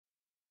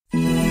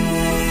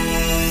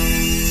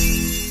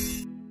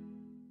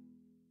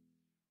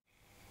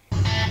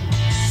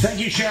Thank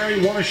you,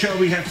 Sherry. What a show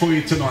we have for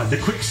you tonight. The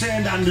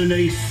quicksand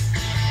underneath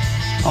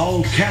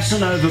old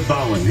Casanova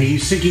Bowen.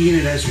 He's sinking in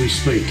it as we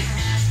speak.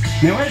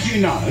 Now, as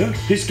you know,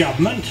 this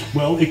government,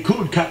 well, it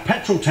could cut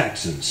petrol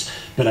taxes.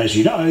 But as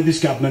you know,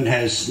 this government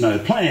has no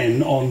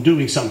plan on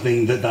doing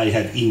something that they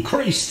have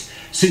increased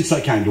since they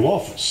came to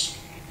office.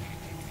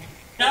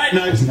 No.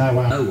 There's no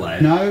way. No way.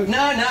 No.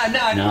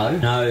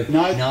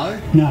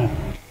 No.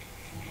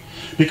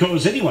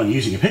 Because anyone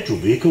using a petrol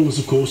vehicle is,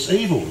 of course,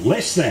 evil.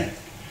 Less than.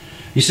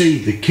 You see,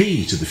 the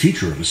key to the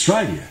future of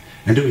Australia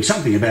and doing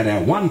something about our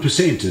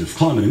 1% of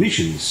climate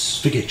emissions,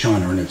 forget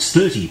China and its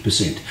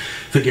 30%,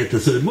 forget the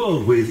third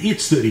world with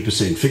its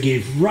 30%,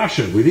 forgive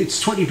Russia with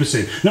its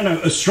 20%.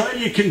 No,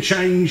 Australia can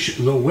change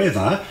the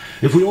weather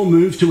if we all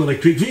move to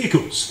electric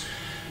vehicles.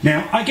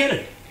 Now, I get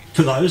it.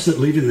 For those that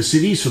live in the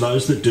cities, for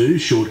those that do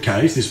short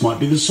Ks, this might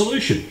be the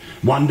solution.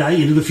 One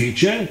day into the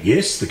future,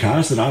 yes, the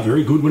cars that are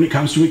very good when it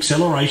comes to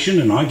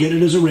acceleration, and I get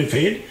it as a rev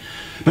head,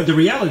 but the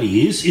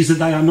reality is that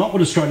they are not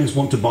what Australians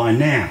want to buy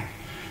now.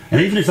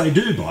 And even if they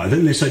do buy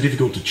them, they're so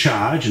difficult to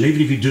charge, and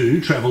even if you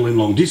do travel in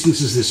long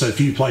distances, there's so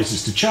few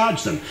places to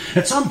charge them.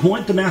 At some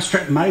point, the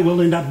mousetrap may well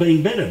end up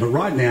being better, but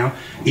right now,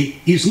 it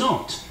is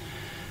not.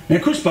 Now,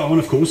 Chris Bowen,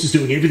 of course, is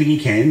doing everything he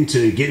can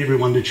to get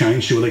everyone to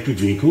change to electric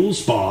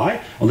vehicles by,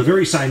 on the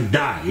very same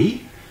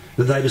day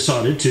that they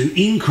decided to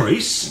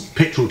increase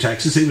petrol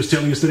taxes, he was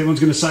telling us that everyone's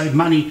going to save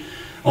money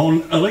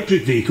on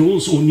electric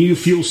vehicles or new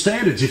fuel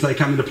standards if they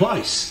come into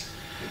place.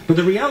 But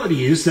the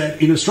reality is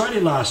that in Australia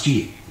last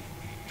year,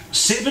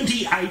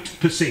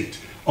 78%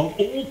 of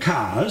all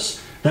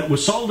cars that were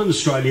sold in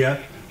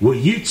Australia were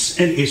utes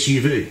and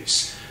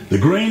SUVs, the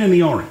green and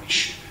the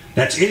orange.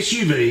 That's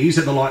SUVs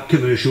and the light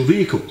commercial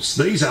vehicles.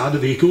 These are the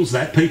vehicles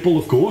that people,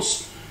 of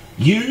course,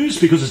 use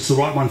because it's the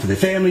right one for their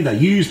family, they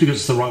use because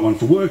it's the right one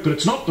for work, but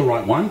it's not the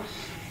right one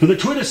for the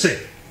Twitter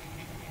set.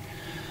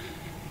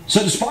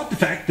 So despite the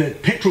fact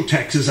that petrol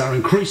taxes are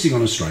increasing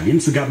on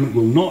Australians, the government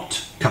will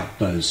not cut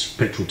those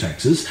petrol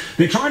taxes.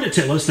 They're trying to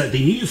tell us that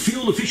the new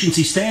fuel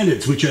efficiency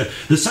standards, which are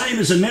the same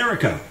as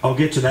America, I'll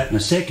get to that in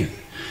a second,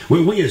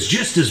 where we are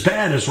just as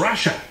bad as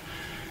Russia,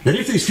 that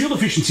if these fuel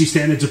efficiency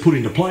standards are put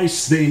into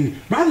place,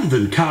 then rather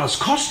than cars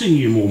costing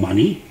you more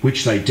money,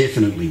 which they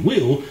definitely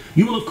will,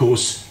 you will of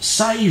course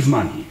save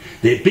money.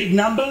 Their big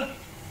number,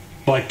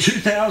 by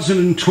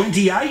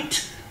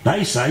 2028,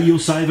 they say you'll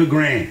save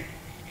 $1,000.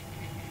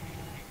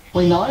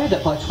 We know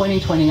that by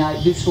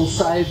 2028 this will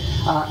save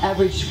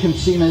average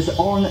consumers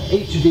on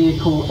each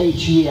vehicle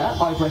each year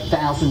over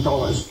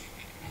 $1,000.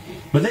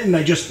 But then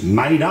they just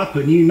made up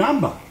a new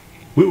number.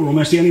 We were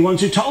almost the only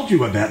ones who told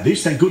you about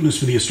this. Thank goodness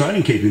for the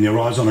Australian keeping their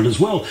eyes on it as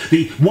well.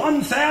 The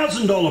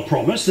 $1,000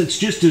 promise that's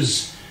just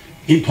as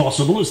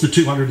impossible as the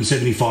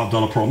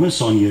 $275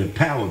 promise on your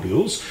power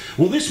bills.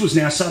 Well, this was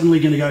now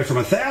suddenly going to go from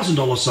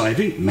 $1,000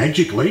 saving,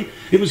 magically,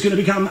 it was going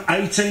to become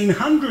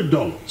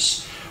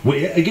 $1,800.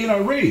 Where, again, I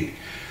read,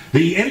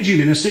 the Energy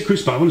Minister,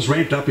 Chris Bowen, has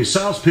ramped up his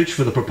sales pitch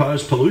for the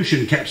proposed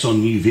pollution caps on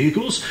new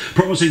vehicles,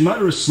 promising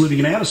motorists living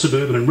in outer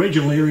suburban and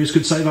regional areas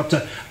could save up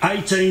to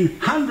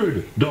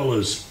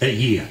 $1,800 a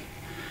year.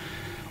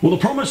 Well, the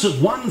promise of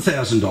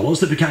 $1,000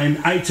 that became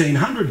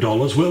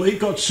 $1,800, well, it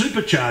got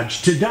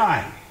supercharged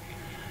today.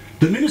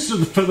 The Minister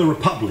for the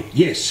Republic,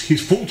 yes,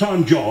 his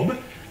full-time job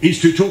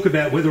is to talk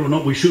about whether or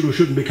not we should or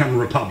shouldn't become a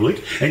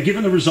republic, and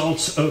given the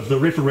results of the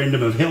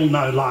referendum of hell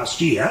no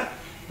last year,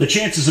 the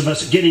chances of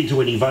us getting to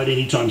any vote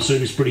anytime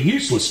soon is pretty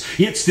useless.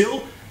 Yet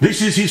still,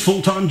 this is his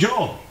full-time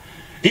job.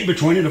 In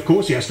between it, of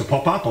course, he has to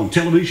pop up on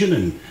television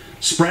and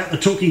sprout the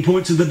talking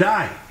points of the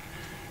day.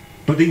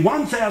 But the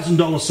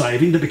 $1,000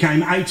 saving that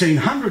became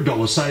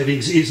 $1,800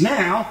 savings is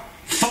now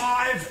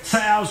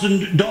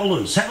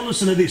 $5,000. Have a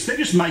listen to this. They're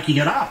just making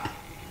it up.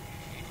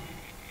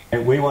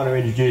 We want to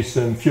introduce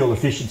some fuel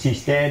efficiency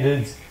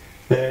standards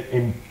that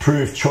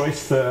improve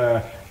choice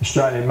for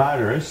Australian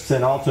motorists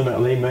and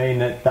ultimately mean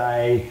that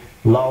they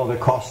lower the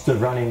cost of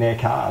running their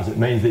cars. It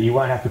means that you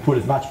won't have to put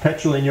as much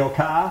petrol in your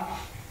car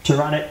to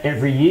run it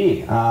every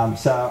year.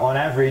 So on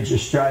average,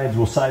 Australians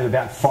will save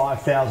about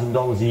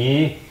 $5,000 a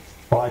year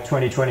by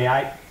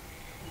 2028.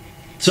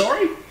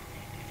 Sorry?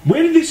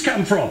 Where did this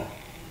come from?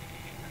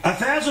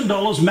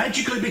 $1,000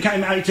 magically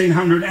became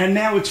 $1,800 and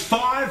now it's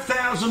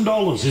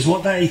 $5,000 is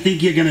what they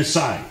think you're going to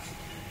save.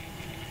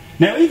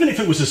 Now, even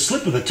if it was a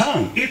slip of the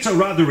tongue, it's a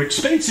rather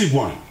expensive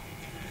one.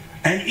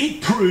 And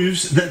it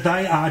proves that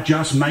they are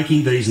just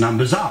making these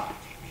numbers up.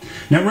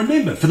 Now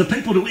remember, for the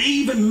people to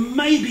even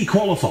maybe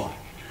qualify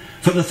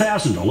for the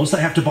 $1,000, they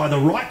have to buy the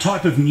right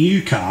type of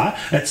new car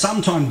at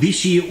some time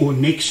this year or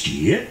next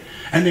year,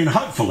 and then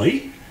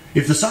hopefully,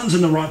 if the sun's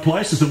in the right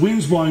place, if the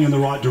wind's blowing in the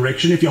right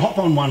direction, if you hop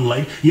on one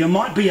leg, you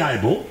might be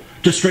able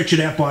to stretch it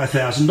out by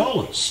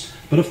 $1,000.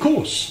 But of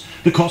course,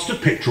 the cost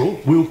of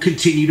petrol will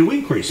continue to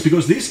increase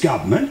because this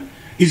government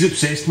is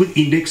obsessed with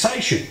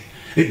indexation.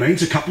 It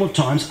means a couple of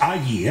times a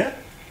year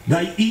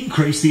they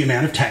increase the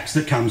amount of tax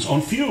that comes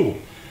on fuel.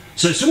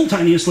 So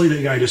simultaneously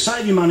they're going to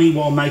save you money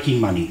while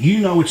making money. You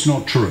know it's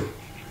not true.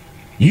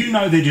 You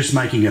know they're just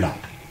making it up.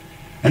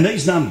 And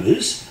these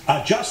numbers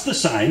are just the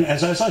same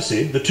as I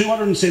said, the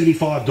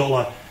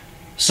 $275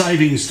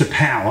 savings to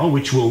power,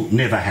 which will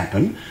never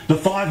happen, the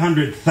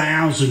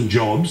 500,000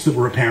 jobs that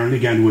were apparently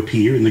going to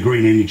appear in the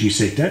green energy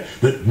sector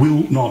that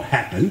will not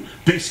happen.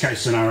 Best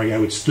case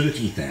scenario, it's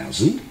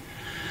 30,000.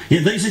 Yeah,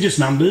 these are just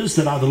numbers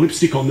that are the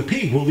lipstick on the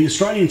pig. Well, the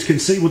Australians can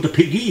see what the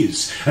pig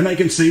is, and they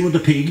can see what the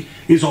pig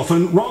is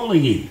often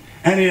rolling in,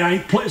 and it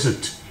ain't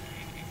pleasant.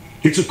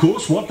 It's, of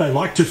course, what they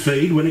like to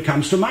feed when it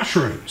comes to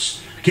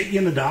mushrooms. Keep you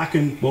in the dark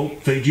and, well,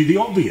 feed you the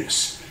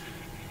obvious.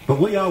 But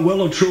we are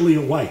well and truly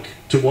awake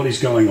to what is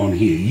going on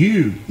here.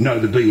 You know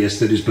the BS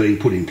that is being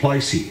put in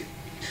place here.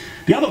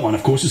 The other one,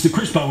 of course, is that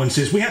Chris Bowen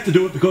says we have to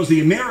do it because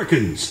the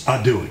Americans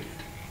are doing it.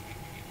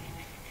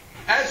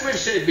 As we've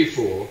said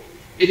before,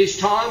 it is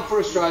time for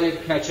Australia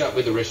to catch up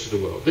with the rest of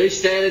the world. These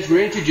standards were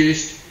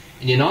introduced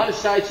in the United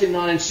States in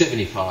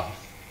 1975.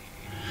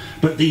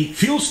 But the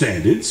fuel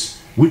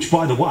standards, which,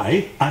 by the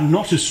way, are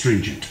not as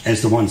stringent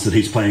as the ones that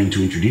he's planning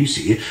to introduce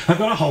here, have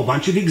got a whole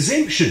bunch of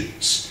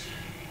exemptions.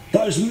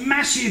 Those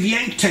massive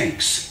yank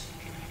tanks,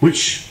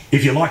 which,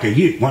 if you like a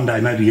ute, one day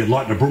maybe you'd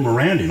like to broom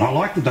around in. I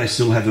like that they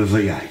still have a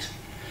V8.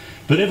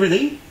 But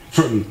everything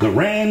from the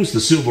Rams, the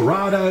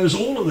Silverados,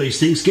 all of these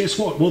things, guess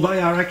what? Well, they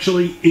are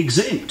actually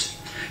exempt.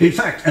 In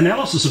fact,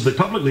 analysis of the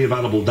publicly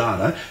available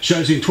data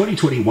shows in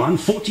 2021,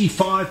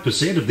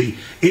 45% of the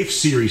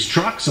F-Series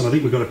trucks, and I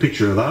think we've got a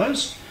picture of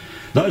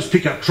those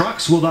pickup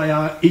trucks, well, they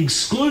are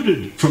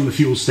excluded from the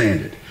fuel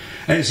standard,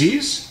 as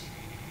is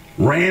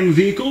Ram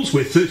vehicles,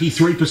 where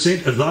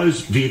 33% of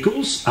those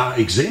vehicles are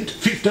exempt,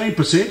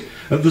 15%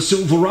 of the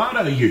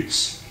Silverado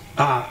utes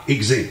are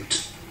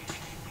exempt.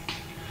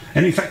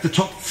 And in fact, the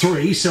top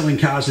three selling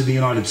cars in the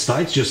United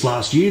States just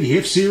last year, the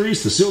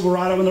F-Series, the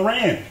Silverado and the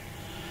Ram.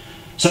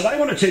 So they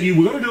want to tell you,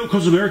 we've got to do it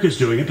because America's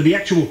doing it, but the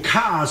actual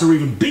cars are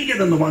even bigger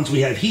than the ones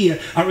we have here,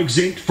 are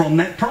exempt from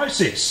that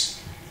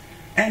process.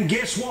 And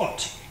guess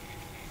what?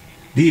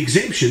 The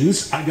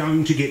exemptions are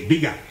going to get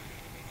bigger.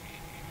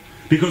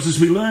 Because as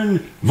we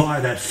learn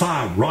via that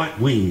far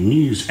right-wing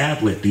news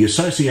outlet, the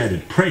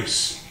Associated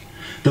Press,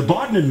 the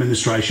Biden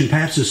administration,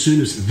 perhaps as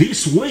soon as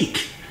this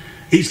week,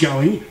 is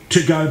going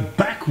to go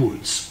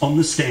backwards on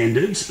the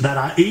standards that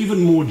are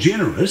even more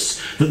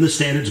generous than the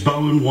standards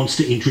Bowen wants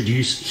to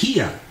introduce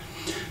here.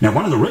 Now,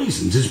 one of the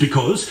reasons is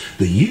because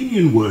the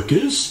union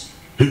workers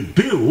who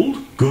build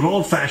good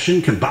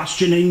old-fashioned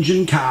combustion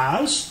engine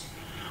cars,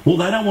 well,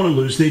 they don't want to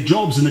lose their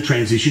jobs in the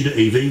transition to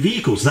EV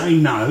vehicles. They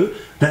know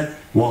that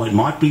while it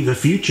might be the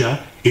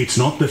future, it's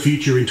not the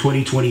future in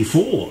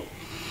 2024.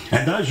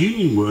 And those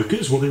union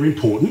workers, well, they're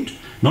important,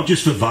 not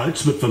just for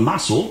votes, but for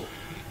muscle,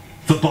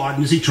 for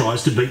Biden as he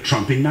tries to beat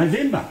Trump in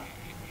November.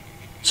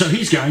 So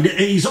he's going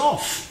to ease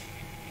off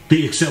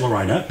the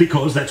accelerator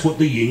because that's what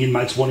the union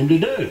mates want him to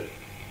do.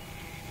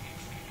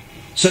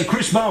 So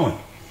Chris Bowen,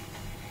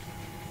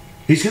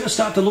 he's going to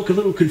start to look a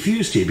little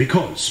confused here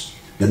because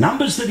the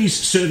numbers that he's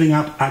serving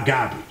up are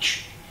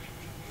garbage.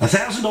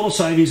 $1,000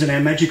 savings and now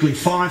magically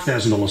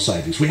 $5,000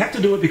 savings. We have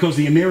to do it because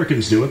the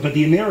Americans do it, but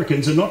the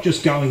Americans are not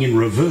just going in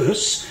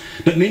reverse,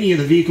 but many of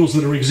the vehicles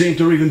that are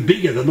exempt are even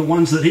bigger than the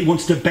ones that he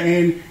wants to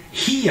ban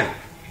here.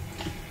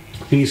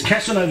 He's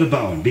Casanova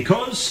Bowen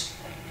because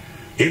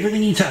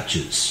everything he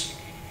touches, ...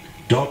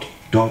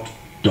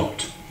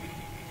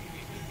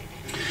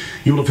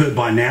 You will have heard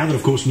by now that,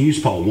 of course,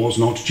 Newspoll was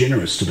not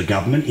generous to the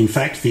government. In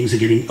fact, things are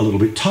getting a little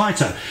bit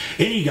tighter.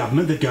 Any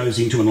government that goes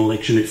into an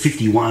election at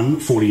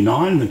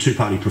 51-49, the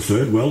two-party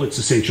preferred, well, it's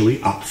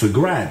essentially up for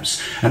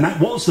grabs. And that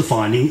was the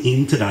finding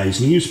in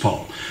today's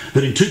Newspoll,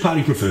 that in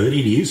two-party preferred,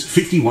 it is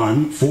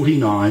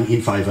 51-49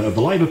 in favour of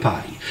the Labor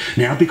Party.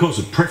 Now, because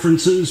of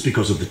preferences,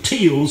 because of the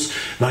Teals,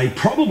 they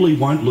probably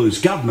won't lose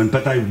government,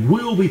 but they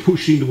will be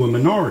pushed into a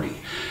minority.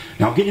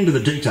 Now, I'll get into the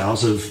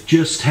details of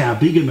just how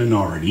big a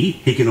minority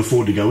he can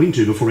afford to go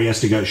into before he has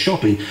to go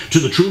shopping to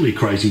the truly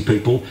crazy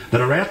people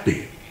that are out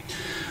there.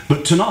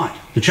 But tonight,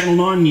 the Channel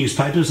 9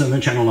 newspapers and the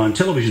Channel 9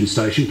 television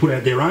station put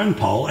out their own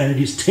poll, and it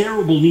is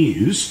terrible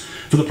news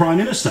for the Prime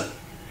Minister.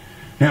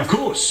 Now, of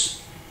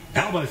course,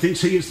 Albo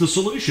thinks he is the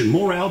solution.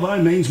 More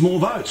Albo means more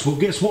votes. Well,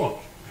 guess what?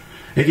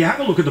 If you have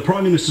a look at the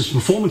Prime Minister's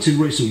performance in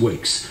recent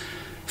weeks,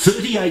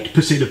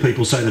 38% of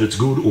people say that it's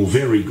good or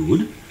very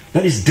good.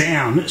 That is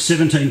down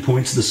 17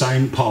 points the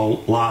same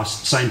poll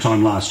same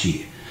time last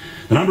year.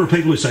 The number of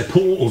people who say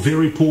poor or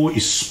very poor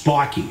is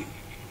spiking.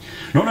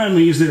 Not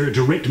only is there a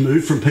direct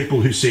move from people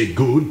who said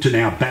good to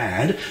now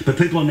bad, but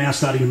people are now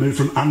starting to move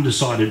from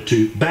undecided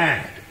to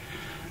bad.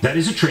 That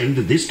is a trend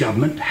that this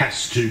government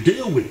has to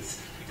deal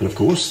with. But of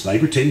course, they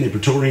pretend they're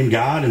Praetorian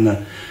Guard and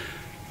the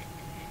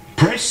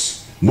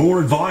press.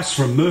 More advice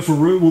from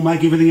Murpharoo will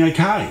make everything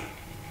okay.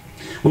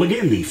 Well,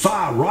 again, the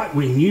far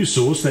right-wing news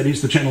source, that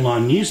is the Channel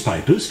 9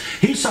 newspapers,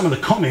 here's some of the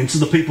comments of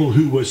the people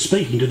who were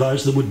speaking to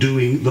those that were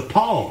doing the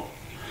poll.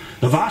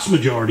 The vast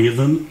majority of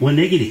them were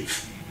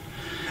negative.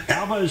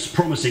 Albo's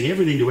promising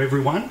everything to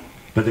everyone,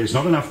 but there's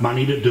not enough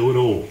money to do it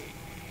all.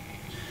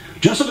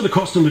 Just look at the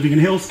cost of living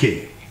and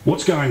healthcare.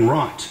 What's going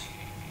right?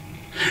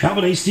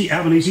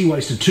 Albanese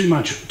wasted too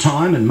much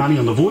time and money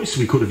on The Voice.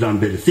 We could have done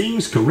better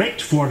things.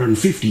 Correct.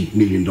 $450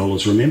 million,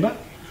 remember?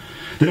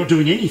 They're not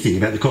doing anything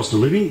about the cost of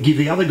living. Give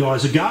the other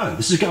guys a go.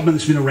 This is a government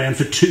that's been around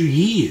for 2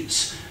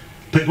 years.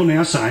 People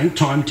now saying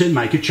time to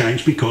make a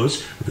change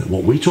because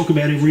what we talk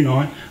about every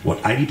night, what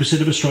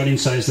 80% of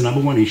Australians say is the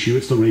number one issue,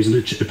 it's the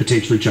reason to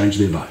potentially change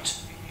their vote.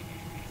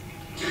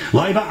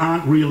 Labor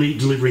aren't really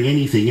delivering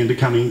anything and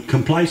becoming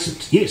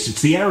complacent. Yes,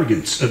 it's the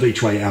arrogance of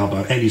Each Way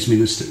Albo and his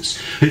ministers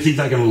who think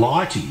they're going to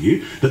lie to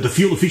you that the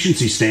fuel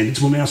efficiency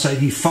standards will now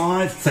save you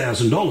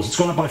 $5,000. It's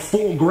gone up by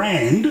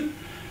 $4,000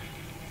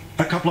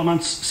 a couple of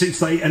months since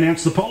they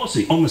announced the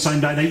policy. On the same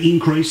day, they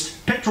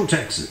increased petrol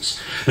taxes.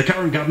 The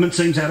current government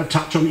seems out of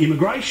touch on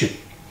immigration.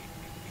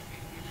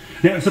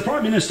 Now, if the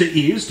Prime Minister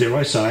is, dare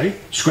I say,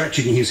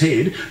 scratching his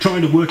head,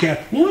 trying to work out,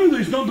 why are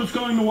these numbers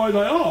going the way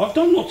they are? I've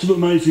done lots of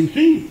amazing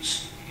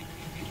things.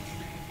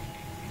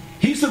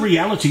 Here's the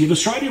reality of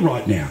Australia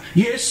right now.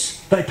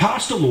 Yes, they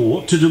passed a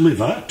law to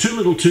deliver too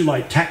little, too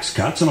late tax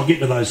cuts, and I'll get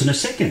to those in a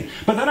second,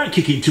 but they don't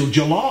kick in till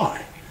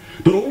July.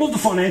 But all of the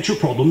financial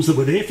problems that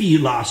were there for you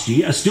last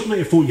year are still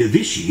there for you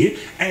this year,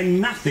 and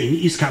nothing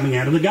is coming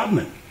out of the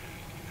government.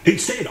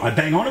 Instead, I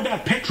bang on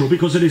about petrol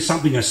because it is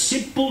something a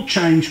simple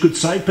change could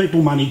save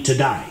people money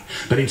today.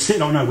 But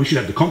instead, I know we should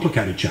have the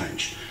complicated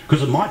change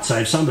because it might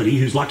save somebody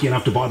who's lucky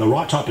enough to buy the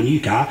right type of new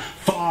car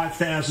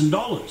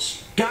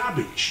 $5,000.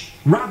 Garbage,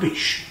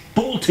 rubbish,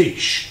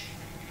 bulltish.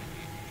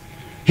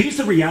 Here's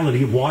the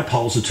reality of why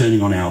polls are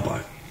turning on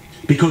Albo.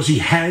 Because he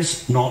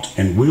has not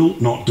and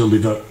will not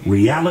deliver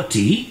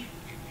reality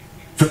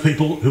for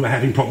people who are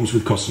having problems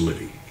with cost of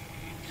living.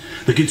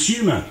 The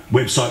consumer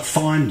website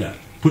Finder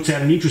puts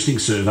out an interesting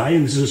survey,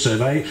 and this is a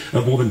survey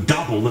of more than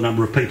double the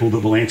number of people that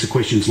will answer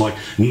questions like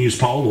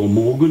Newspoll or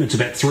Morgan. It's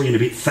about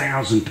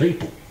 3,000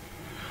 people.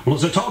 Well,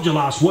 as I told you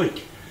last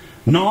week,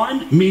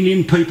 9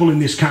 million people in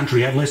this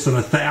country have less than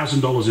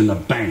 $1,000 in the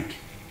bank.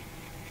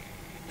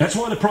 That's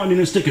why the Prime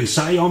Minister can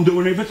say, I'm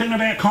doing everything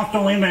about cost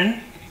of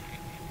living.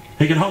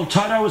 He can hold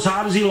Toto as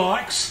hard as he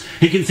likes.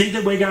 He can think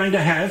that we're going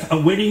to have a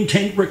wedding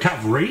tent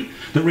recovery.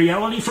 The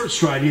reality for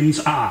Australians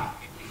are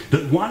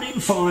that 1 in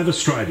 5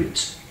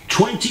 Australians,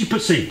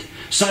 20%,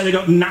 say they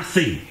got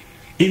nothing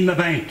in the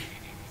bank.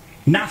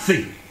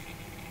 Nothing.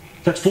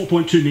 That's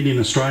 4.2 million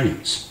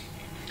Australians.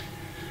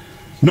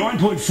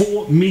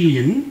 9.4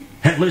 million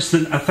have less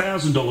than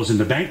 $1,000 in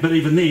the bank, but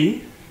even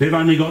then, they've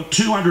only got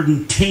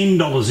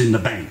 $210 in the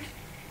bank,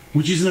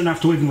 which isn't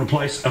enough to even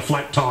replace a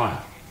flat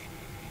tyre.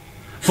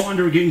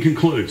 Finder again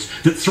concludes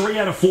that 3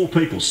 out of 4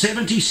 people,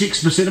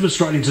 76% of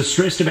Australians, are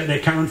stressed about their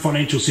current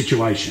financial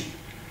situation.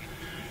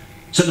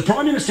 So the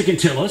Prime Minister can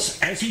tell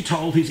us, as he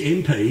told his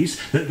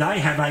MPs, that they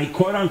have a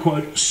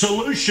quote-unquote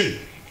solution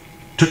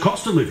to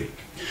cost of living,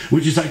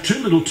 which is a too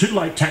little, too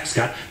late tax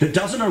cut that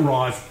doesn't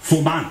arrive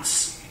for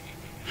months.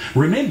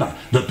 Remember,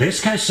 the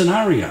best-case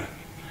scenario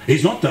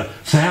is not the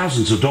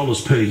thousands of dollars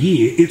per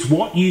year, it's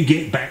what you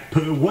get back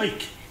per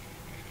week.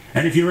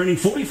 And if you're earning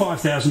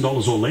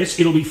 $45,000 or less,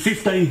 it'll be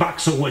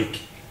 $15 a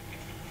week.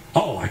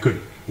 Oh, I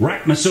could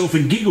rack myself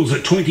in giggles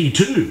at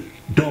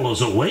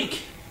 $22 a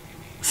week,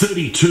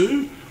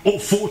 $32 or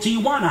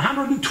 $41,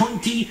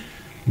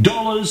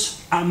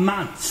 $120 a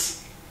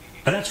month.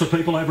 And that's for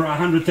people over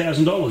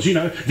 $100,000. You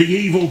know, the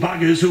evil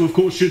buggers who, of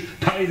course, should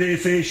pay their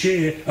fair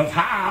share of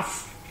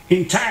half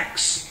in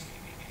tax.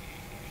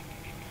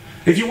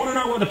 If you want to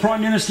know why the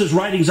Prime Minister's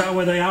ratings are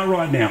where they are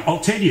right now,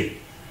 I'll tell you.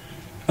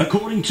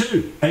 According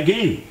to,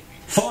 again,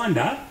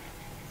 Finder,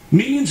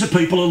 millions of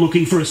people are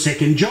looking for a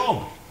second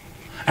job.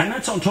 And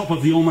that's on top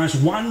of the almost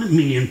 1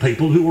 million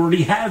people who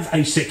already have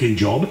a second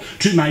job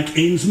to make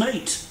ends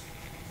meet.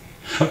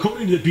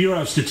 According to the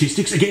Bureau of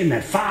Statistics, again,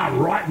 that far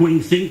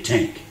right-wing think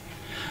tank,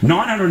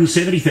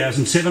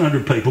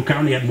 970,700 people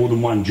currently have more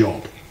than one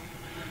job.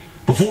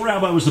 Before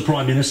Albo was the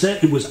Prime Minister,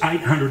 it was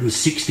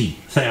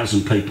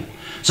 860,000 people.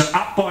 So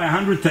up by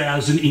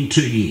 100,000 in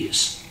 2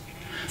 years.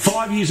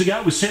 5 years ago,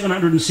 it was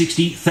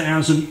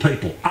 760,000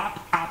 people. Up.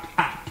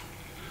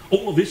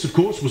 All of this, of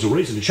course, was a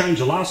reason to change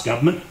the last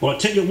government. Well, I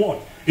tell you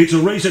what, it's a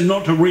reason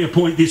not to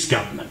reappoint this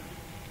government.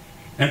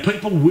 And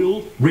people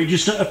will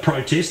register a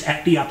protest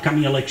at the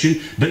upcoming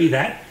election, be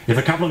that if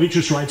a couple of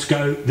interest rates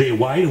go their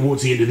way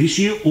towards the end of this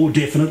year or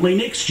definitely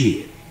next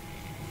year.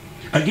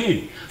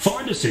 Again,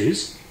 Finder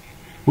says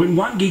when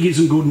 1 gig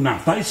isn't good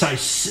enough, they say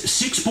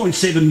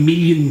 6.7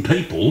 million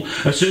people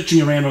are searching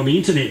around on the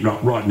internet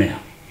right now.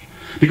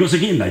 Because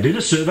again, they did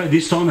a survey,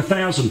 this time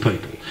 1,000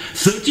 people.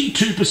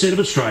 32% of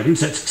Australians,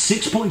 that's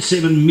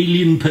 6.7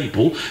 million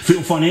people,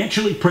 feel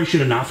financially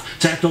pressured enough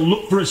to have to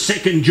look for a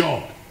second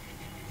job.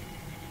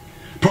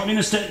 Prime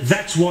Minister,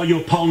 that's why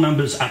your poll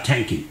numbers are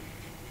tanking.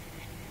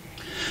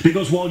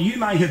 Because while you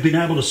may have been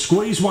able to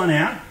squeeze one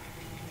out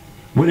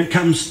when it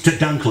comes to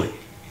Dunkley,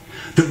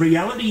 the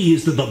reality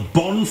is that the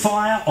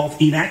bonfire of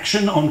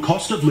inaction on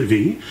cost of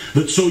living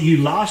that saw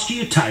you last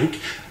year take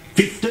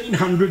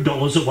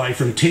 $1,500 away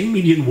from 10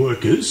 million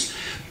workers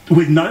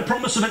with no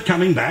promise of it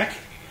coming back,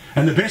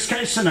 and the best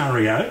case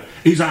scenario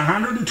is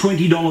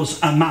 $120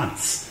 a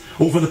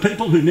month, or for the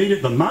people who need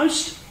it the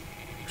most,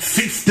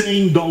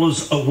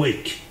 $15 a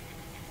week.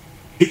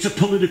 It's a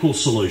political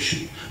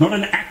solution, not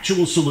an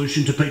actual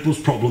solution to people's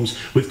problems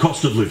with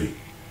cost of living.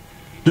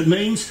 That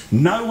means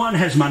no one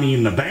has money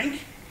in the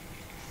bank,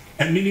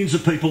 and millions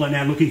of people are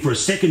now looking for a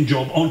second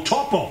job on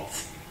top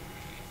of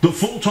the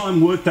full-time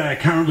work they are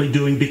currently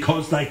doing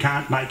because they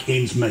can't make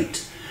ends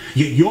meet.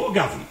 Yet your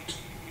government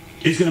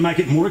is going to make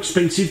it more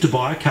expensive to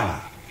buy a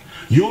car.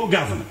 Your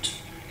government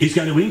is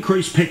going to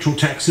increase petrol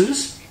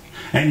taxes,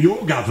 and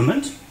your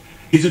government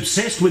is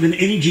obsessed with an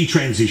energy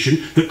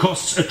transition that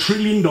costs $1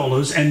 trillion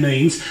and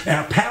means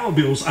our power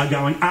bills are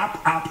going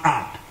up, up,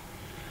 up.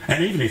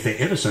 And even if they're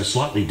ever so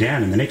slightly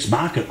down in the next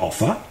market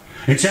offer,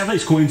 in South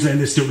East Queensland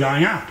they're still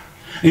going up.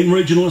 In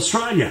regional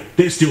Australia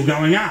they're still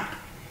going up.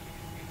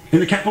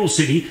 In the capital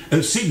city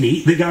of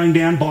Sydney they're going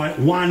down by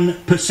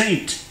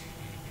 1%.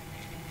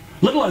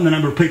 Let alone the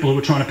number of people who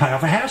are trying to pay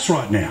off a house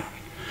right now.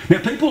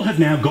 Now people have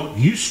now got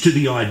used to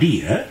the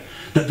idea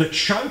that the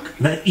choke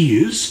that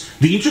is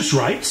the interest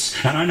rates,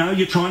 and I know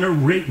you're trying to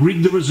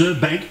rig the Reserve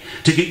Bank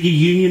to get your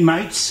union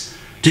mates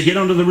to get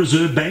onto the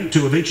Reserve Bank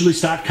to eventually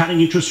start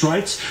cutting interest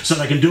rates so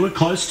they can do it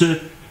close to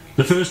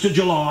the 1st of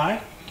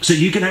July, so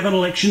you can have an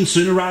election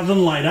sooner rather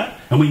than later,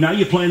 and we know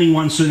you're planning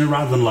one sooner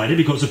rather than later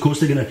because, of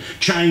course, they're going to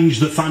change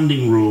the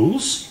funding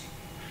rules.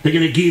 They're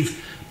going to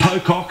give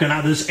Pocock and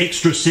others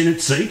extra Senate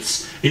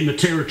seats in the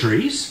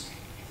territories.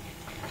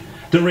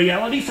 The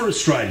reality for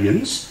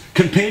Australians,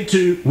 compared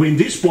to when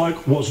this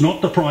bloke was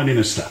not the Prime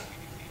Minister,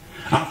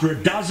 after a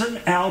dozen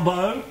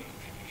Albo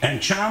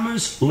and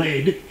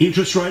Chalmers-led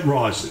interest rate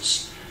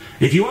rises,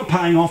 if you are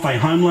paying off a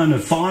home loan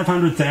of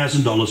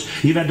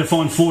 $500,000, you've had to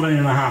find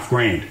 $14.5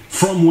 grand.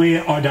 From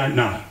where, I don't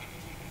know.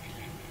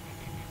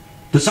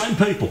 The same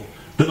people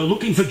that are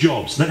looking for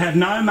jobs, that have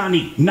no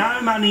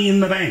money in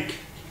the bank,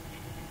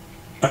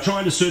 are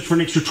trying to search for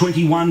an extra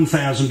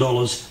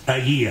 $21,000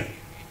 a year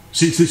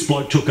since this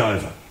bloke took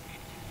over.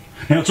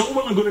 Now, it's all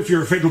well and good if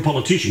you're a federal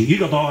politician. You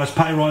got the highest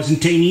pay rise in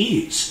 10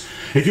 years.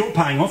 If you're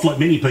paying off, like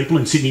many people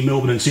in Sydney,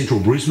 Melbourne and central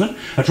Brisbane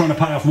are trying to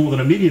pay off more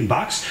than $1 million,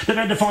 they've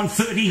had to find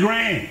 30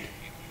 grand.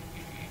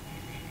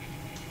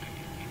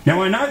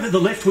 Now, I know that the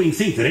left-wing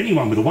think that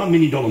anyone with a $1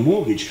 million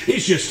mortgage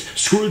is just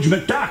Scrooge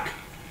McDuck.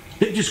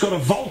 They've just got a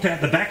vault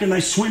out the back and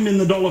they swim in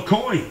the dollar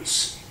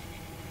coins.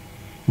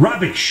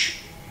 Rubbish.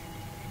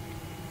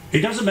 It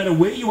doesn't matter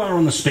where you are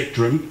on the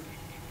spectrum,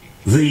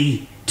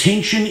 the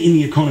tension in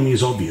the economy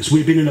is obvious.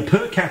 We've been in a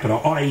per capita,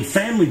 i.e.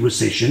 family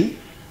recession,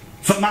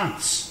 for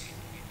months.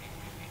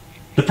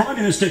 The Prime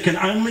Minister can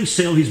only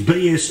sell his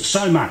BS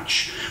so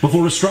much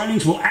before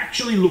Australians will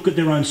actually look at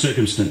their own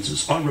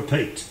circumstances. I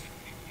repeat,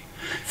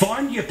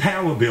 find your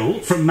power bill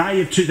from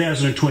May of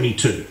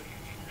 2022.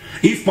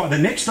 If by the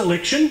next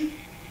election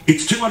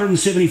it's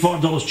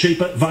 $275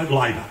 cheaper, vote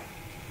Labor.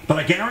 But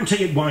I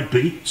guarantee it won't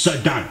be,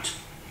 so don't.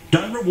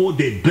 Don't reward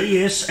their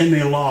BS and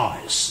their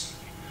lies.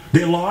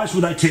 Their lies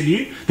where they tell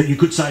you that you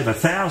could save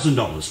 $1,000,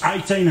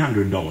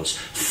 $1,800,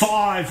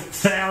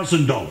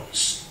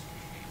 $5,000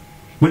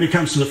 when it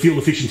comes to the fuel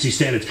efficiency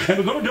standards. And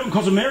we've got to do them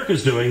because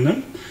America's doing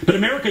them, but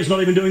America's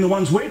not even doing the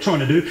ones we're trying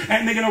to do,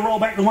 and they're going to roll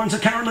back the ones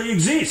that currently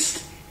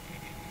exist.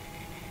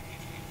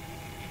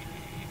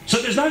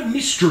 So there's no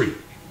mystery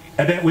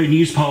about where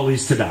Newspoll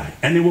is today.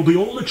 And there will be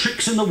all the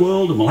tricks in the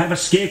world, and we'll have a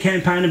scare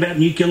campaign about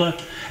nuclear,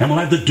 and we'll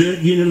have the dirt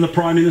unit of the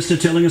Prime Minister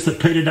telling us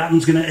that Peter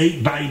Dutton's going to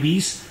eat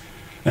babies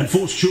and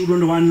force children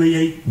to only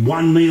eat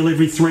one meal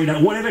every 3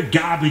 days, whatever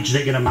garbage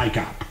they're going to make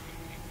up.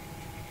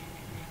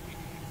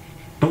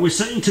 But we're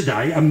seeing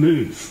today a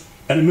move,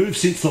 and a move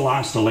since the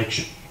last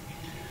election.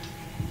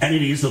 And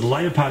it is that the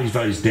Labor Party's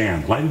vote is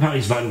down. The Labor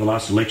Party's vote in the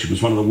last election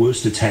was one of the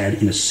worst it's had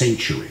in a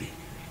century.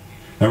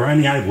 They were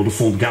only able to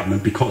form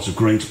government because of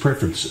Greens'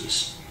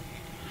 preferences.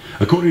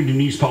 According to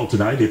Newspoll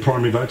today, their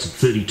primary vote's at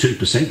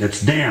 32%.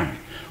 That's down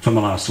from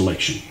the last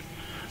election.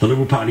 The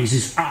Liberal Party's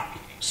is up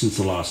since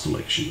the last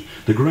election.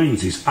 The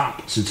Greens is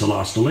up since the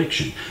last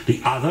election.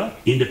 The other,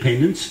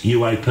 Independents,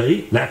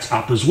 UAP, that's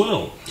up as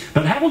well.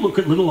 But have a look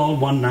at little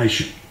old One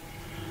Nation.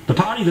 The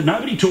party that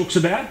nobody talks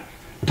about,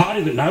 the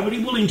party that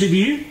nobody will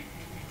interview,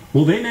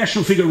 well, their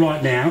national figure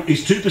right now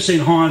is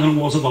 2% higher than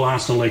it was at the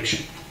last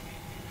election.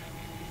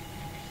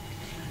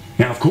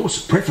 Now, of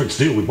course, a preference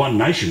deal with One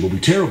Nation will be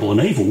terrible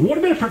and evil. What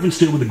about a preference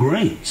deal with the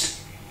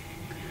Greens?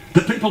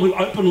 The people who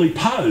openly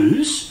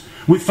pose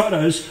with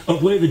photos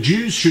of where the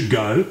Jews should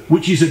go,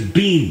 which is a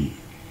bin.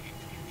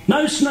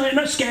 No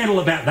scandal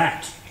about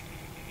that.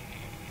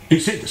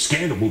 Instead, the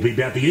scandal will be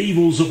about the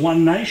evils of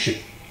One Nation.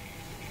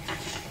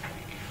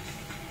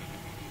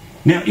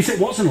 Now, if there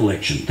was an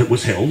election that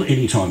was held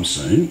anytime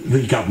soon,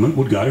 the government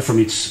would go from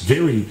its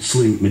very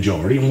slim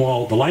majority, and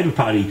while the Labor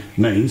Party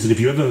means that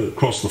if you ever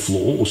cross the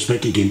floor or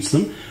speak against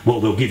them, well,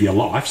 they'll give you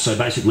life, so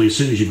basically as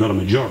soon as you've got a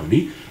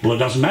majority, well, it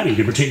doesn't matter, you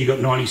can pretend you've got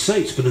 90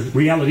 seats, but the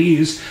reality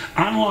is,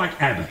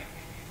 unlike Abbott,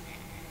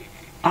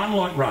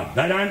 unlike Rudd,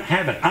 they don't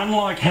have it.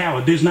 Unlike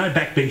Howard, there's no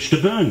backbench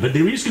to burn, but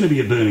there is going to be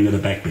a burning of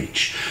the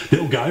backbench.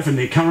 They'll go from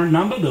their current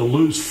number, they'll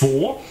lose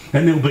 4,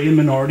 and they'll be a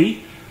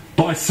minority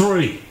by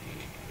 3.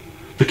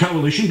 The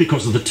coalition,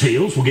 because of the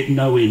Teals, will get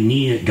nowhere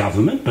near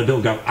government, but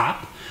they'll go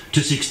up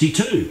to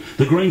 62.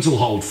 The Greens will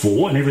hold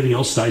 4 and everything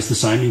else stays the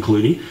same,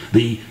 including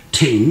the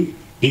 10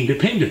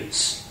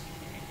 independents.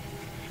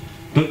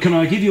 But can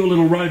I give you a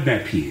little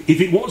roadmap here?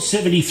 If it was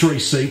 73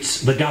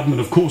 seats, the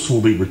government, of course,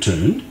 will be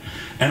returned.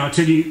 And I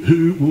tell you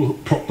who will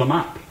prop them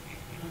up.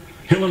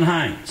 Helen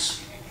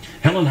Haines.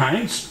 Helen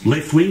Haines,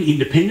 left-wing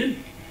independent,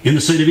 in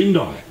the seat of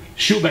Indi.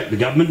 She'll back the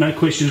government, no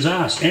questions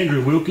asked.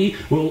 Andrew Wilkie,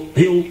 well,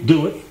 he'll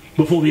do it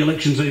before the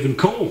election's even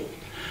called.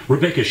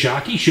 Rebecca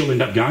Sharkey, she'll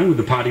end up going with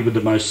the party with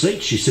the most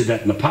seats. She said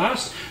that in the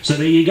past. So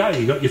there you go.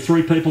 You've got your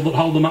 3 people that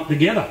hold them up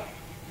together.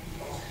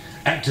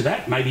 Add to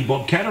that, maybe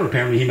Bob Catter,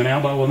 apparently him and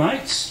Albo are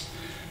mates.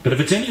 But if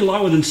it's any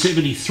lower than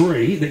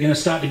 73, they're going to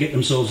start to get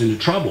themselves into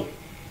trouble.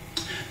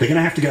 They're going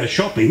to have to go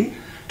shopping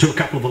to a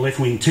couple of the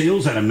left-wing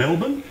teals out of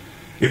Melbourne.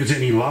 If it's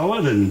any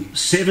lower than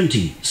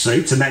 70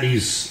 seats, and that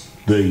is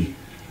the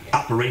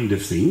upper end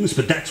of things,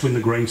 but that's when the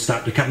Greens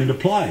start to come into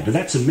play. But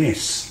that's a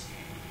mess.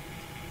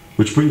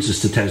 Which brings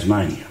us to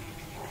Tasmania.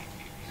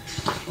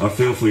 I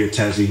feel for you,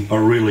 Tassie. I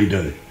really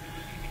do.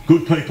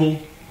 Good people.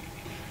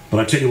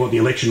 But I tell you what, the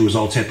election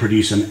results have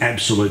produced an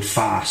absolute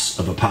farce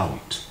of a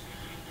parliament.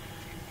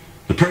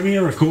 The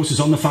Premier, of course, is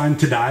on the phone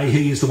today.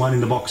 He is the one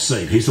in the box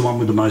seat. He's the one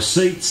with the most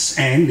seats,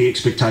 and the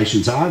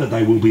expectations are that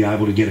they will be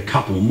able to get a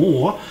couple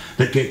more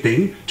that get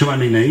them to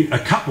only need a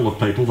couple of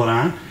people that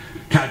aren't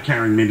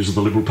card-carrying members of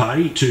the Liberal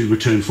Party to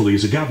return fully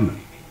as a government.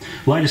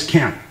 Latest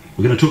count.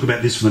 We're going to talk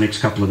about this for the next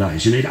couple of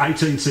days. You need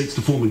 18 seats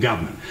to form a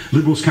government.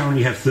 Liberals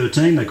currently have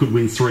 13. They could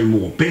win 3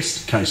 more.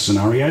 Best case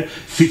scenario,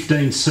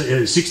 16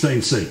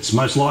 seats.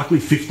 Most likely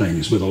 15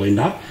 is where they'll end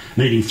up,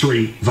 needing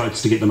 3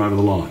 votes to get them over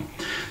the line.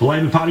 The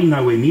Labor Party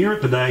nowhere near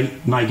it, but they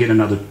may get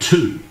another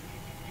 2.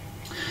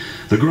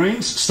 The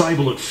Greens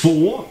stable at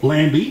 4.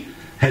 Lambie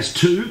has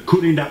 2,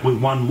 could end up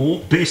with 1 more.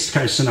 Best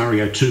case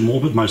scenario 2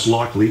 more, but most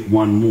likely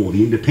 1 more.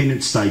 The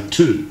Independents stay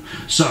 2.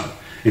 So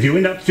if you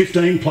end up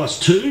 15 plus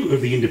 2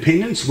 of the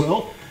independents,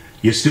 well,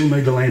 you still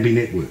need the Lambie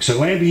network. So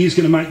Lambie is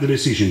going to make the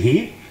decision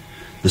here.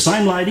 The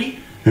same lady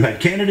who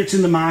had candidates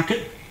in the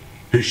market,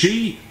 who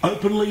she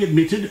openly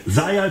admitted,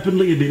 they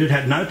openly admitted,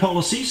 had no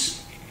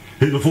policies,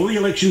 who before the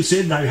election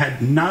said they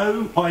had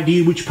no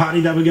idea which party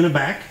they were going to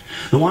back,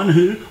 the one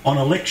who on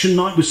election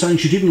night was saying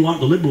she didn't like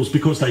the Liberals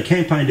because they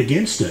campaigned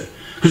against her,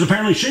 because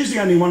apparently she's the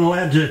only one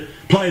allowed to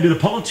play a bit of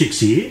politics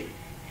here.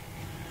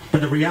 But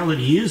the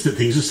reality is that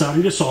things are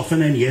starting to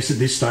soften, and yes, at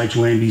this stage,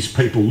 Lambie's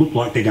people look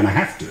like they're going to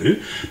have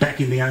to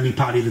back in the only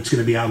party that's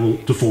going to be able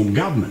to form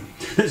government.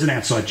 There's an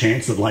outside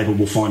chance that Labor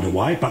will find a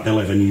way, but they'll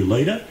have a new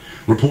leader.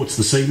 Reports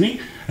this evening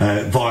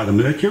via the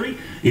Mercury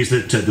is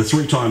that the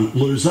 3-time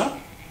loser,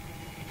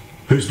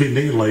 who's been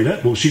their leader,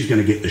 well, she's going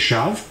to get the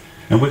shove,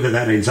 and whether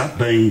that ends up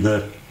being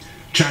the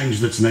change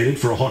that's needed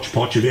for a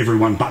hodgepodge of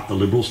everyone but the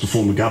Liberals to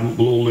form a government,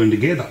 we'll all learn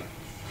together.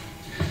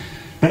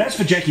 But as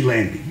for Jackie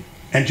Lambie,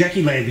 and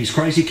Jackie Lambie's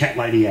Crazy Cat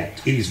Lady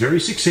Act, it is very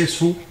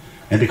successful,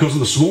 and because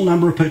of the small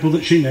number of people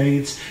that she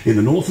needs in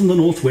the north and the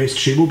northwest,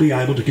 she will be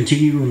able to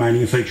continue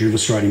remaining a feature of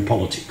Australian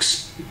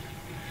politics.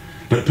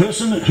 But a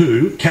person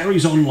who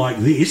carries on like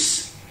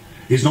this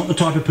is not the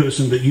type of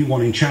person that you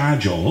want in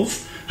charge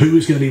of, who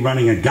is going to be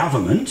running a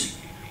government,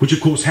 which of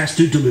course has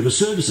to deliver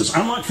services.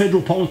 Unlike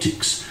federal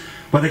politics,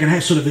 where they can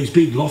have sort of these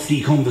big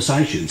lofty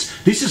conversations,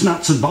 this is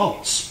nuts and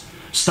bolts.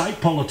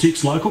 State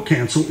politics, local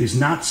council is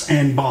nuts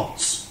and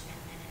bolts.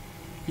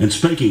 And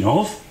speaking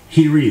of,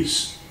 here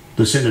is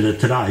the Senator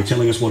today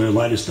telling us what her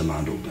latest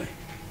demand will be.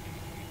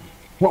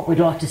 What we'd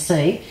like to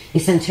see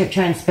is some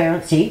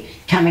transparency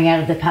coming out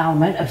of the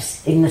Parliament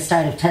in the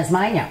state of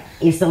Tasmania.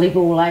 Is the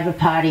Liberal Labor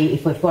Party,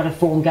 if we've got to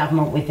form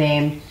government with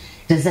them,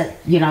 does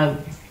that mean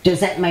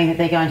that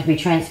they're going to be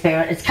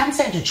transparent? It comes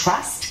down to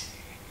trust.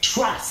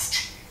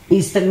 Trust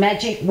is the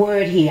magic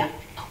word here.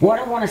 What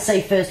I want to see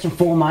first and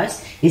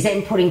foremost is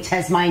them putting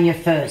Tasmania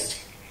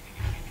first.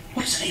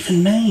 What does it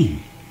even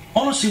mean?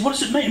 Honestly, what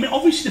does it mean? I mean,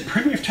 obviously the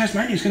Premier of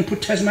Tasmania is going to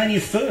put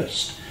Tasmania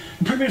first.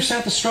 The Premier of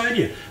South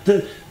Australia,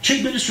 the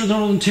Chief Minister of the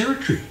Northern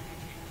Territory.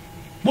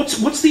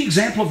 What's the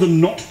example of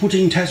them not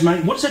putting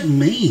Tasmania? What does that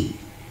mean?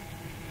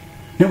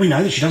 Now, we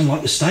know that she doesn't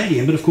like the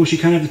stadium, but of course you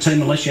can't have the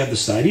team unless you have the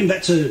stadium.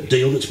 That's a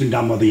deal that's been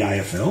done by the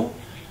AFL.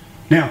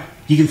 Now,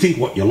 you can think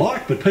what you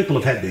like, but people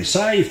have had their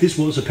say. If this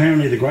was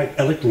apparently the great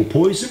electoral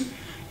poison,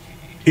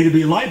 it'd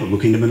be Labor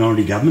looking to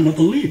minority government, not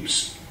the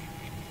Libs.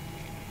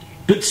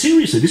 But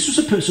seriously, this was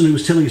a person who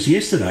was telling us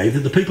yesterday that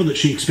the people that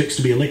she expects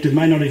to be elected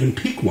may not even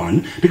pick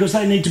one because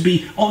they need to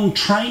be on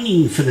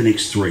training for the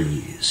next 3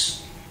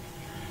 years.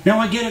 Now,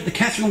 I get it, the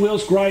Catherine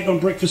Well's great on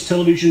breakfast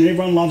television and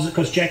everyone loves it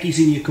because Jackie's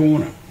in your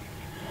corner.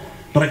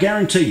 But I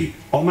guarantee you,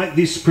 I'll make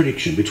this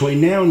prediction, between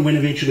now and when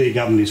eventually a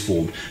government is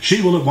formed,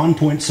 she will at one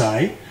point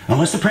say,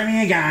 unless the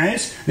Premier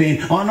goes,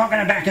 then I'm not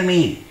going to back him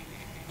in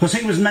because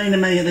he was mean to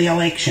me at the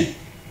election.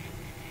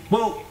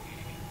 Well,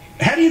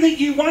 how do you think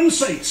you won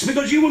seats?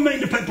 Because you were mean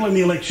to people in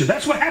the election.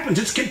 That's what happens.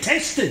 It's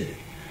contested.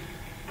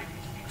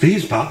 For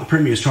his part, the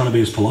Premier is trying to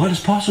be as polite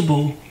as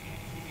possible.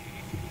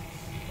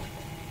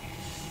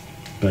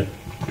 But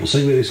we'll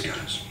see where this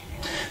goes.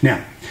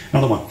 Now,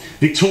 another one.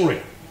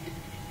 Victoria.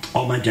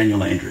 Old mate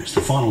Daniel Andrews,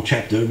 the final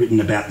chapter written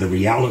about the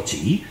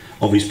reality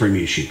of his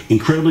premiership.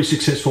 Incredibly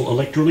successful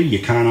electorally, you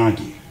can't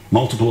argue.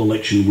 Multiple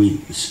election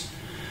wins.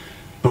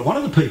 But one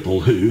of the people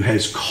who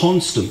has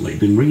constantly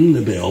been ringing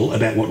the bell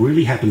about what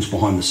really happens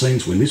behind the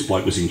scenes when this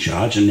bloke was in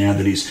charge, and now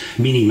that his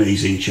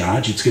mini-me's in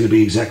charge, it's going to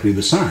be exactly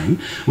the same,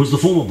 was the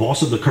former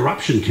boss of the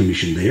Corruption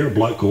Commission there, a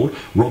bloke called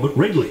Robert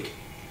Redlich.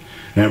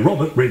 Now,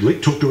 Robert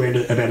Redlich talked around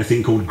about a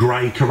thing called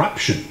grey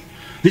corruption.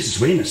 This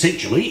is when,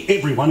 essentially,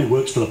 everyone who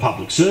works for the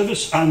public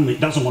service only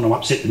doesn't want to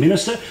upset the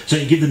minister, so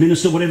you give the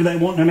minister whatever they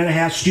want, no matter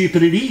how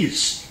stupid it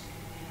is.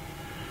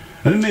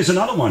 And then there's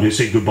another one who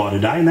said goodbye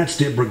today, and that's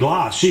Deborah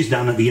Glass. She's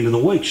done at the end of the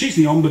week. She's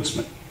the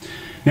ombudsman.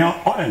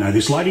 Now, I don't know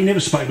this lady, never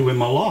spoke to her in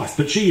my life,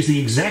 but she is the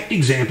exact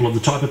example of the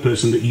type of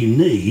person that you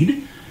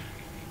need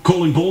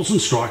calling balls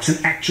and strikes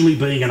and actually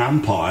being an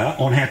umpire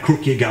on how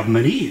crook your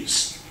government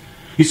is.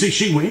 You see,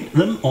 she went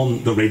them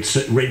on the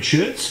red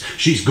shirts.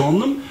 She's gone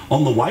them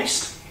on the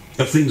waste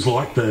of things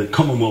like the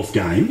Commonwealth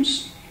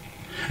Games.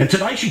 And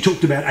today she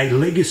talked about a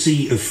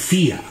legacy of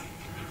fear.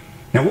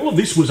 Now, all of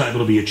this was able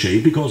to be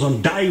achieved because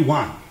on day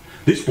one,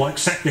 this bloke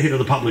sacked the head of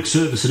the public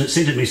service, and it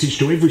sent a message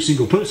to every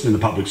single person in the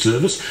public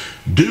service: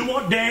 do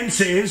what Dan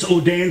says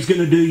or Dan's going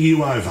to do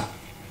you over.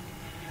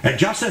 And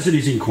just as it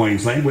is in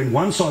Queensland, when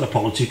one side of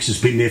politics has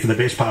been there for the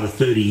best part of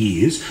 30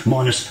 years,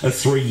 minus a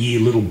 3-year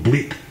little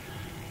blip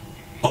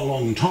a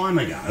long time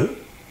ago,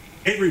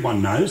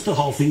 everyone knows the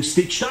whole thing's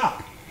stitched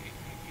up.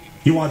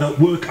 You either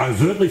work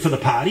overtly for the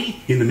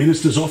party in the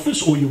minister's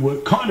office, or you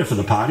work kind of for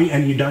the party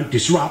and you don't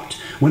disrupt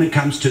when it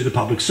comes to the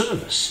public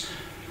service.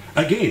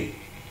 Again,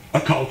 a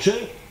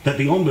culture that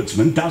the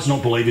Ombudsman does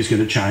not believe is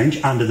going to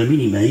change under the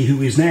mini-me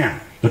who is now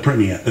the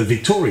Premier of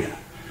Victoria.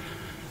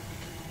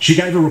 She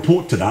gave a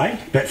report today,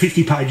 about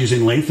 50 pages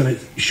in length, and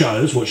it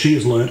shows what she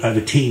has learnt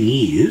over 10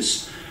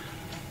 years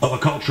of a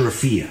culture of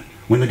fear.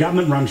 When the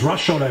government runs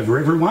roughshod over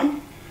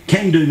everyone,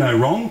 can do no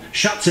wrong,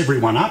 shuts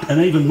everyone up,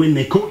 and even when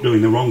they're caught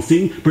doing the wrong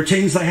thing,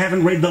 pretends they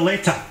haven't read the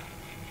letter,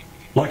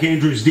 like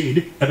Andrews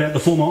did about the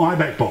former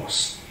IBAC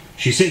boss.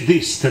 She said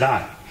this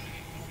today.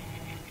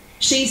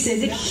 She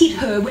says it hit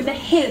her when the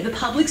head of the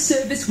public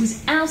service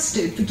was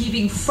ousted for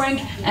giving frank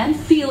and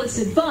fearless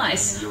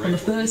advice on the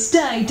first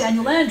day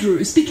Daniel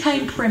Andrews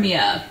became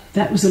Premier.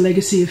 That was a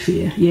legacy of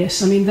fear,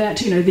 yes. I mean,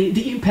 that, you know,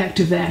 the impact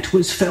of that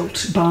was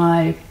felt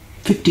by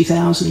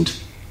 50,000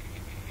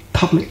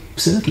 public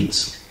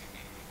servants.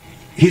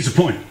 Here's the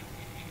point.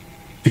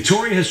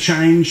 Victoria has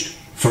changed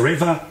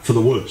forever for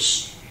the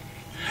worse.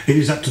 It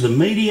is up to the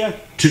media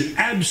to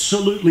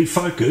absolutely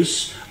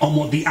focus on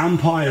what the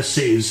umpire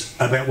says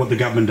about what the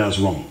government does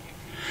wrong.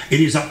 It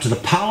is up to the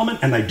Parliament,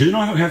 and they do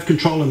not have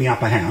control in the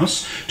upper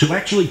house, to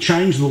actually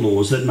change the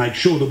laws that make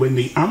sure that when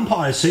the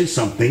umpire says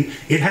something,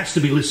 it has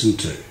to be listened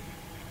to.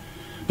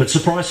 But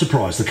surprise,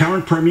 surprise, the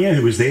current Premier,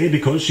 who is there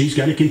because she's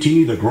going to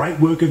continue the great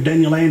work of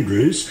Daniel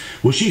Andrews,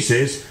 well, she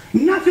says,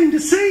 nothing to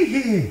see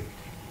here.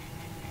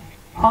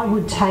 I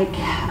would take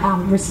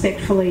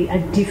respectfully a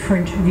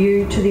different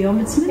view to the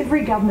Ombudsman.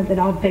 Every government that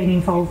I've been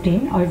involved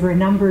in over a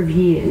number of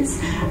years,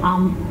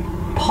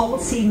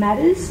 policy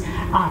matters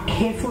are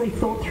carefully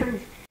thought through.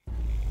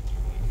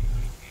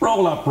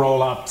 Roll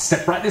up,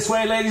 step right this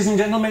way, ladies and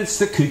gentlemen. It's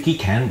the kooky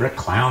Canberra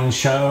Clown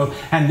Show,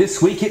 and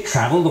this week it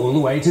travelled all the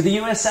way to the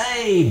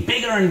USA,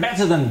 bigger and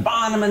better than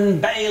Barnum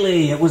and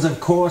Bailey. It was, of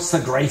course,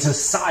 the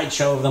greatest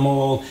sideshow of them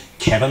all,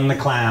 Kevin the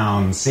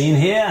Clown, seen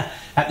here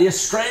at the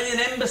Australian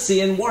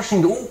Embassy in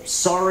Washington. Oh,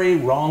 sorry,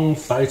 wrong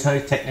photo,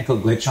 technical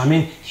glitch. I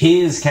mean,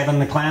 here's Kevin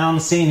the Clown,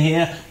 seen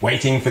here,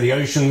 waiting for the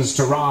oceans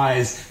to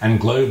rise and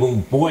global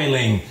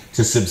boiling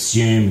to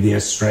subsume the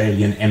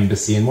Australian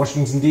Embassy in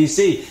Washington,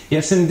 D.C.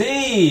 Yes,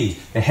 indeed.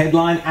 The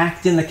headline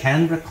act in the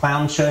Canberra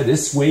Clown Show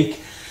this week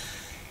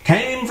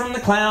came from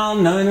the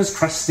clown known as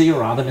Krusty,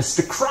 or rather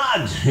Mr.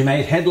 Crud, who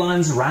made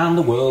headlines around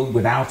the world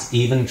without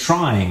even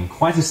trying.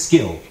 Quite a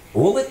skill.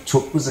 All it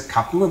took was a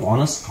couple of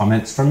honest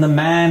comments from the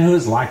man who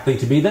is likely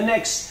to be the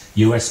next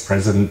US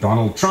President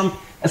Donald Trump,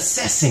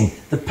 assessing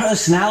the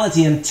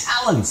personality and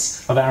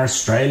talents of our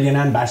Australian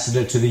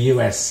ambassador to the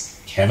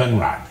US, Kevin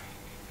Rudd.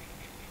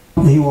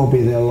 He won't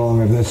be there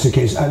long if that's the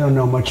case. I don't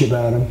know much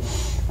about him.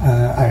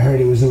 I heard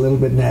he was a little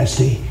bit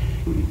nasty.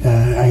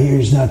 I hear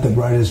he's not the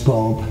brightest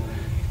bulb,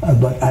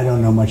 but I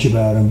don't know much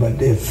about him.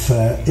 But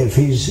if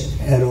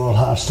he's at all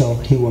hostile,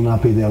 he will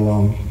not be there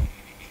long.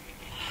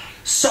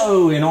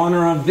 So, in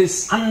honour of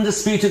this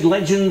undisputed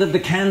legend of the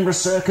Canberra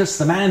Circus,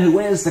 the man who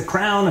wears the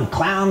crown of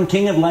Clown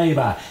King of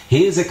Labour,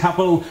 here's a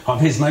couple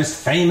of his most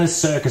famous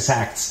circus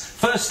acts.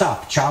 First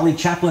up, Charlie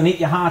Chaplin,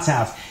 Eat Your Heart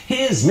Out.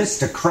 Here's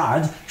Mr.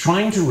 Crud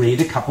trying to read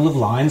a couple of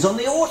lines on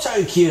the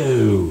auto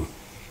cue.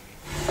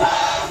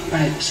 Oh,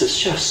 mate, this is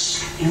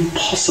just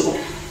impossible.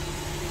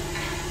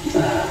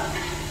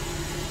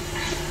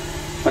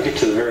 I get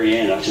to the very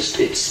end,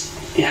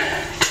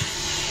 yeah.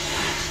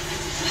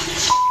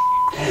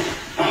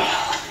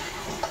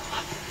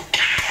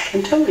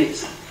 And tell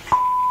these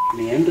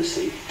the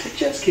embassy to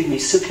just give me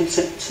simple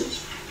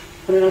sentences.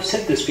 I mean, I've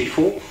said this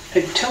before.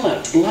 Hey, tell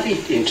a bloody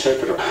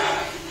interpreter.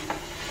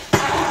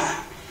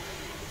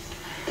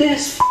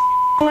 This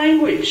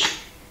language.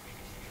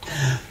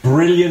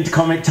 Brilliant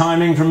comic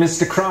timing from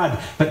Mr. Crud.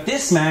 But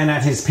this man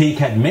at his peak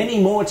had many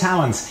more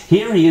talents.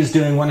 Here he is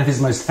doing one of his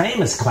most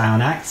famous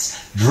clown acts,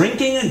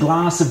 drinking a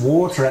glass of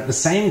water at the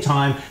same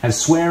time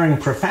as swearing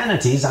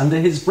profanities under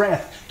his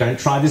breath. Don't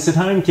try this at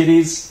home,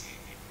 kiddies.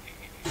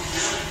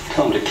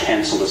 Tell them to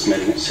cancel this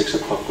meeting at 6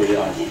 o'clock. We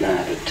don't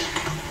have it.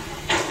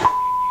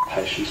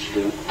 Patience to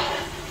do it.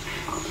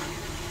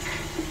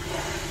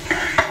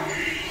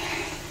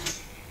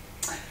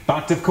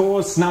 But of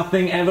course,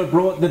 nothing ever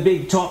brought the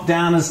big top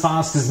down as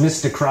fast as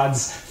Mr.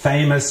 Crud's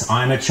famous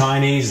I'm a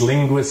Chinese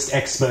linguist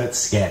expert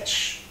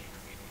sketch.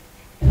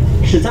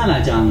 实在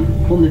来讲，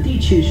我们的地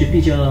区是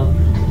比较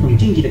从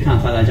经济的看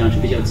法来讲是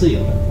比较自由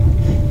的。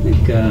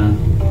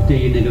对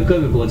于各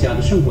个国家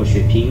的生活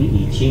水平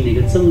以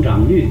及增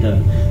长率的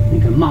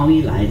贸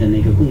易来的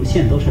贡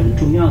献都是很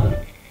重要的。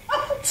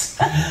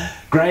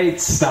Great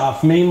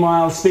stuff.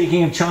 Meanwhile,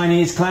 speaking of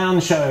Chinese clown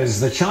shows,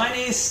 the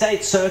Chinese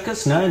State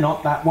Circus, no,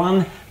 not that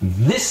one,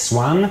 this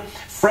one,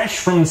 fresh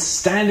from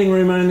standing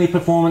room only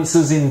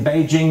performances in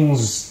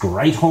Beijing's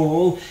Great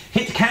Hall,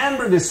 hit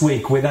Canberra this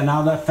week with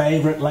another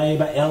favourite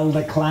Labour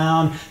elder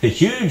clown, the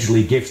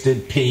hugely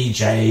gifted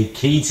PJ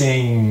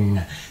Keating,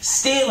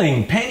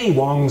 stealing Penny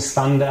Wong's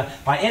thunder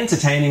by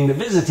entertaining the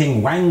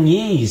visiting Wang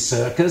Yi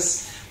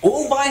circus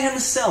all by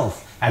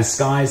himself, as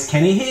Sky's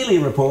Kenny Healy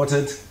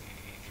reported.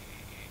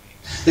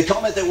 The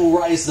comment that will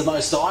raise the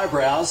most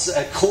eyebrows,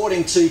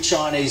 according to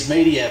Chinese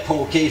media,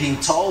 Paul Keating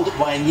told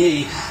Wang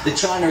Yi that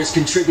China is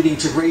contributing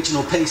to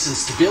regional peace and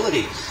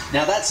stability.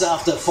 Now that's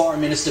after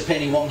Foreign Minister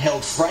Penny Wong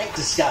held frank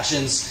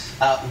discussions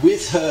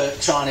with her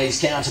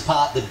Chinese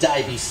counterpart the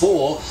day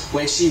before,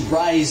 where she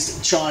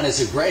raised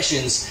China's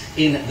aggressions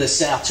in the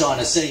South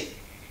China Sea.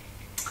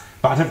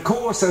 But of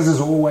course, as is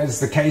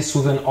always the case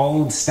with an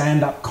old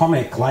stand-up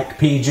comic like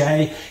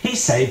PJ, he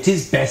saved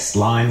his best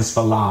lines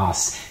for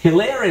last,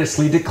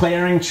 hilariously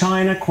declaring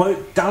China,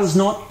 quote, does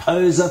not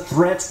pose a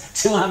threat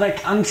to other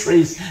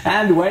countries.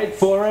 And wait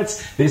for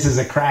it, this is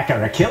a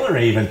cracker, a killer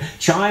even.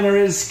 China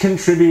is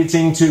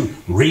contributing to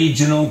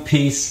regional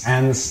peace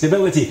and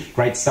stability.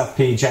 Great stuff,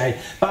 PJ.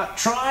 But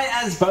try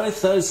as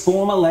both those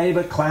former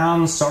Labour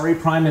clowns, sorry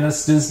Prime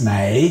Ministers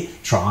may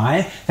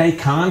try, they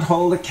can't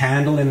hold a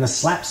candle in the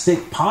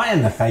slapstick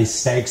pie-in-the-face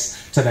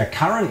stakes to the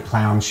current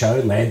clown show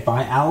led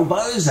by Al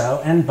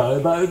Bozo and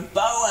Bobo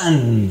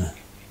Bowen.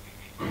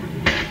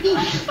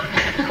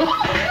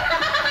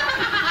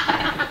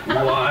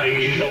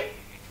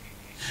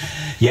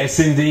 Yes,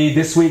 indeed,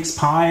 this week's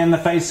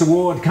Pie-in-the-Face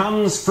award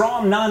comes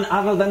from none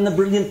other than the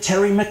brilliant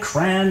Terry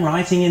McCrann,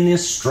 writing in the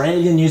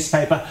Australian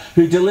newspaper,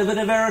 who delivered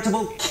a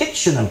veritable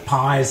kitchen of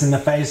pies in the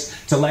face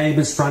to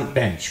Labour's front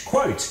bench.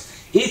 Quote,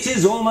 it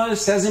is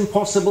almost as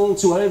impossible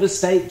to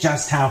overstate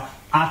just how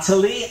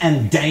utterly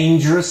and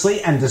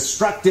dangerously and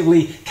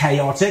destructively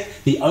chaotic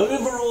the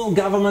overall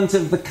government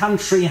of the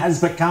country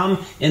has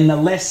become in the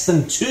less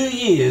than 2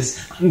 years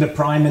under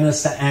Prime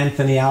Minister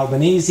Anthony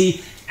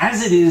Albanese,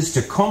 as it is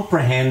to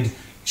comprehend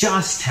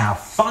just how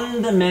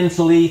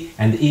fundamentally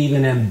and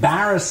even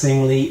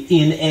embarrassingly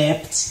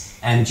inept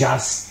and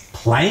just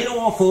plain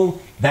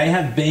awful they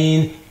have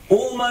been,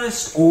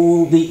 almost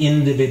all the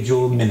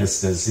individual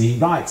ministers. He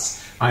writes,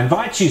 I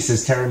invite you,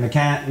 says Terry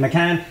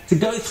McCann, to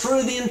go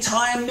through the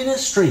entire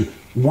ministry,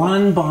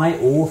 one by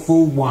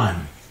awful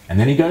one. And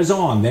then he goes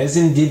on, there's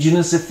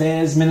Indigenous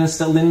Affairs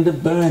Minister Linda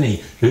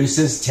Burney, who,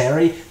 says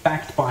Terry,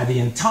 backed by the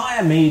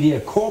entire media,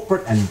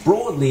 corporate and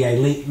broadly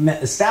elite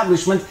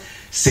establishment,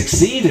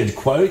 succeeded,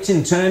 quote,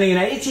 in turning an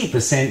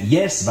 80%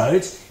 yes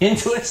vote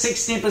into a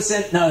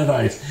 60% no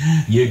vote.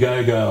 You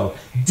go, girl.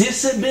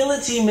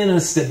 Disability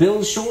Minister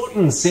Bill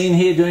Shorten, seen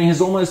here doing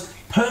his almost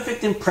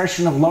perfect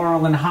impression of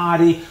Laurel and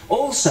Hardy,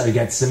 also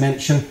gets a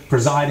mention,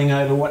 presiding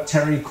over what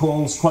Terry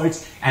calls,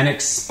 quote, an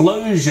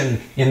explosion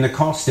in the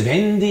cost of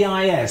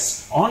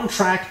NDIS, on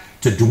track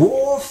to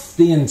dwarf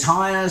the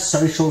entire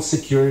social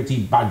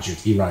security budget,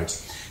 he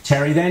wrote.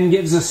 Terry then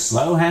gives a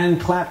slow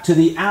hand clap to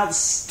the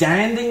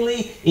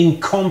outstandingly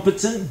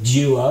incompetent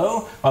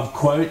duo of,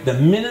 quote, the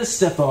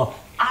Minister for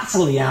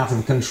utterly out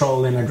of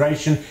control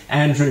immigration,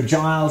 Andrew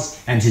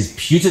Giles, and his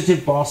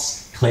putative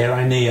boss, Claire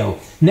O'Neill.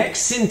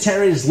 Next in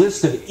Terry's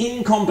list of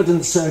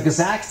incompetent circus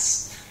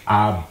acts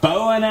are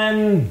Bowen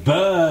and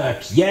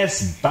Burke.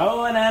 Yes,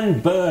 Bowen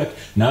and Burke.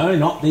 No,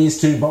 not these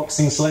two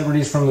boxing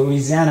celebrities from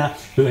Louisiana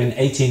who in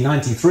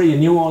 1893 in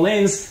New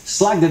Orleans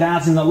slugged it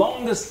out in the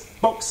longest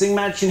boxing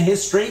match in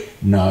history.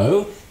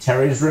 No,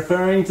 Terry's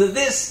referring to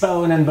this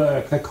Bowen and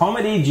Burke, the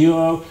comedy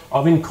duo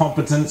of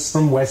incompetence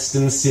from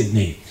Western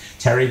Sydney.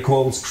 Terry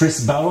calls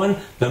Chris Bowen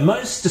the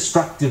most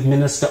destructive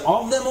minister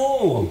of them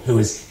all, who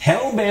is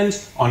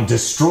hell-bent on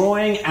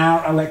destroying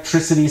our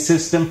electricity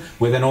system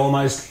with an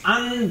almost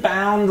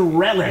unbound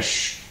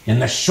relish in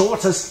the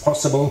shortest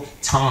possible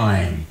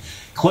time.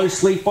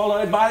 Closely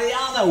followed by the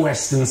other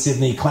Western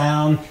Sydney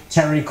clown,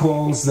 Terry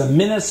calls the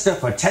Minister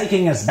for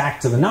taking us back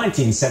to the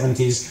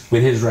 1970s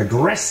with his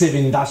regressive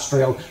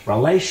industrial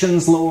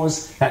relations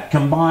laws that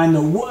combine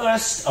the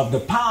worst of the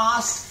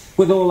past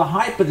with all the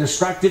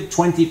hyper-destructive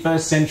 21st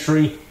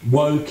century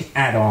woke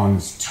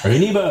add-ons.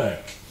 Tony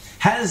Burke.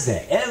 Has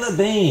there ever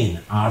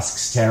been,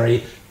 asks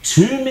Terry,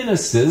 two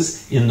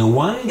ministers in the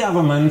one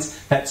government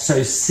that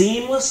so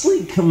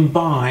seamlessly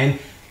combine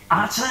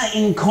utter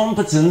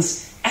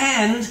incompetence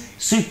and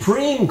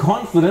supreme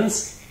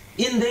confidence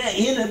in their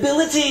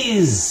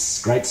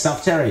inabilities? Great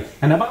stuff, Terry.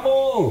 And above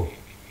all,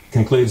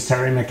 concludes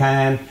Terry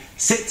McCann,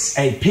 sits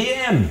a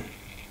PM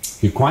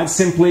who quite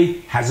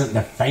simply hasn't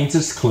the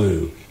faintest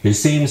clue, who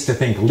seems to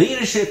think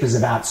leadership is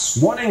about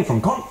swatting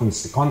from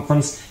conference to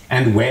conference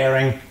and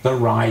wearing the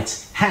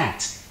right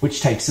hat,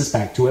 which takes us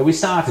back to where we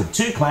started.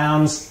 Two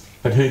clowns,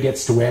 but who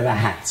gets to wear the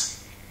hat?